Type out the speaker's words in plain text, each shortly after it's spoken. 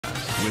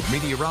with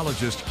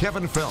meteorologist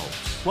Kevin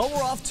Phelps. Well,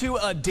 we're off to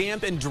a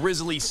damp and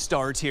drizzly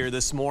start here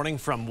this morning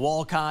from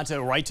Walcott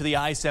right to the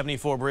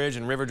I-74 bridge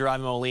and River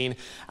Drive in Moline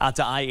out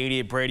to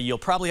I-80 at Brady. You'll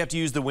probably have to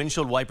use the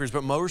windshield wipers,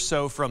 but more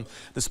so from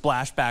the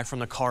splashback from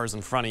the cars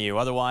in front of you.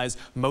 Otherwise,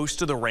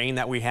 most of the rain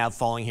that we have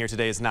falling here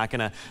today is not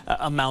going to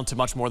amount to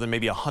much more than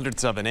maybe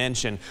 1/100th of an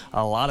inch, and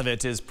a lot of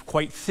it is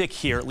quite thick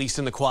here, at least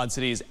in the Quad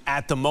Cities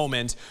at the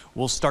moment.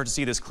 We'll start to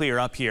see this clear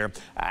up here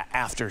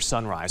after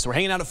sunrise. So we're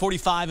hanging out at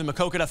 45 in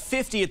Maquoketa,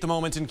 50 at the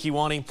moment in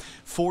Kewanee,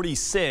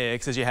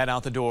 46 as you head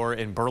out the door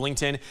in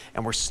Burlington,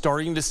 and we're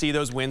starting to see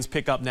those winds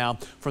pick up now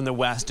from the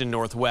west and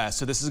northwest.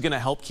 So this is going to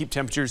help keep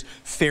temperatures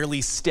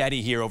fairly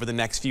steady here over the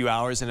next few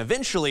hours, and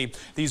eventually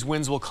these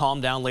winds will calm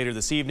down later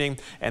this evening,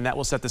 and that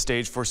will set the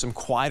stage for some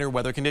quieter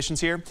weather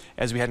conditions here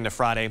as we head into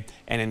Friday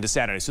and into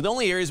Saturday. So the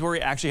only areas where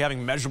we're actually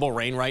having measurable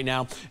rain right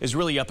now is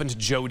really up into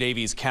Joe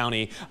Davies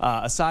County.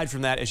 Aside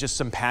from that, it's just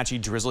some patchy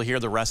drizzle here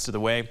the rest of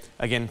the way.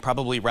 Again,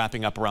 probably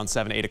wrapping up around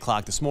 7, 8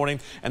 o'clock this morning,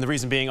 and the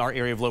reason being our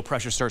area of low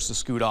pressure starts to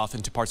scoot off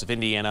into parts of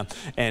Indiana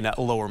and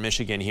lower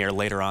Michigan here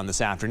later on this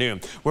afternoon.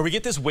 Where we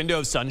get this window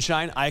of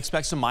sunshine, I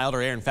expect some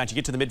milder air. In fact, you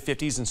get to the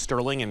mid-50s in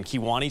Sterling and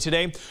Kewanee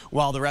today,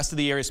 while the rest of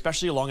the area,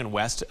 especially along and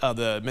west of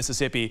the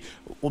Mississippi,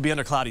 will be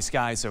under cloudy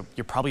skies, so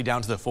you're probably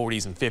down to the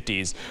 40s and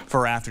 50s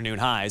for afternoon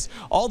highs.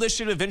 All this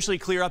should eventually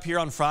clear up here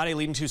on Friday,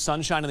 leading to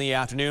sunshine in the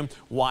afternoon,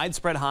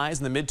 widespread highs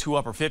in the mid to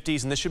upper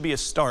 50s, and this should be a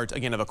start,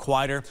 again, of a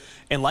quieter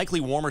and likely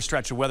warmer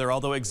stretch of weather,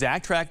 although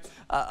Exact Track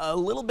a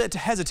little bit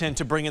hesitant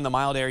to bring in the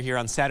mild air here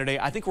on Saturday.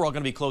 I think we're all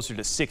going to be closer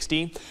to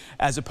 60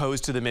 as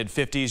opposed to the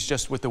mid-50s,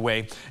 just with the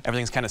way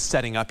everything's kind of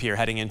setting up here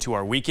heading into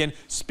our weekend.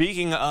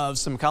 Speaking of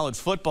some college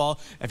football,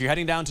 if you're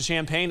heading down to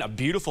Champaign, a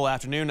beautiful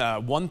afternoon,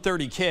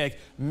 1:30 kick,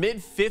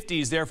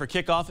 mid-50s there for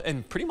kickoff,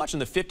 and pretty much in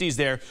the 50s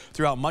there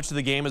throughout much of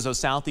the game as those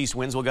southeast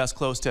winds will gust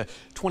close to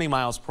 20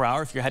 miles per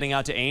hour. If you're heading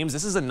out to Ames,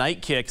 this is a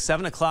night kick,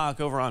 7 o'clock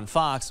over on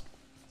Fox.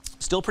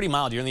 Still pretty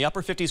mild. You're in the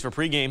upper 50s for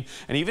pregame,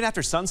 and even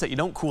after sunset, you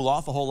don't cool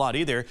off a whole lot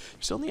either. You're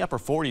still in the upper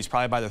 40s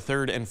probably by the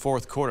third and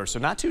fourth quarter. So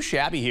not too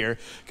shabby here,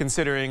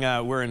 considering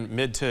we're in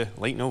mid to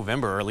late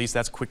November, or at least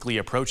that's quickly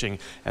approaching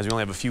as we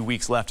only have a few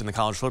weeks left in the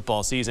college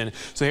football season.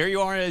 So here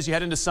you are as you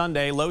head into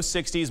Sunday, low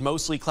 60s,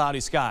 mostly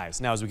cloudy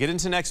skies. Now, as we get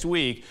into next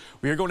week,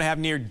 we are going to have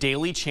near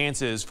daily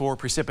chances for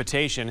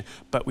precipitation,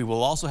 but we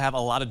will also have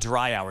a lot of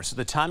dry hours. So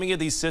the timing of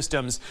these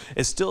systems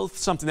is still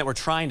something that we're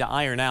trying to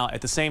iron out.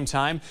 At the same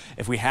time,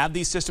 if we have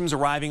these systems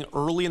arriving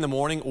early in the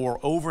morning or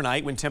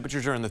overnight when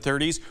temperatures are in the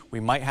 30s, we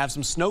might have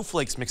some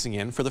snowflakes mixing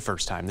in for the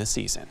first time this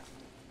season.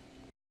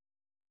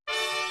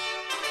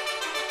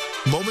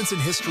 Moments in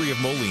History of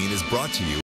Moline is brought to you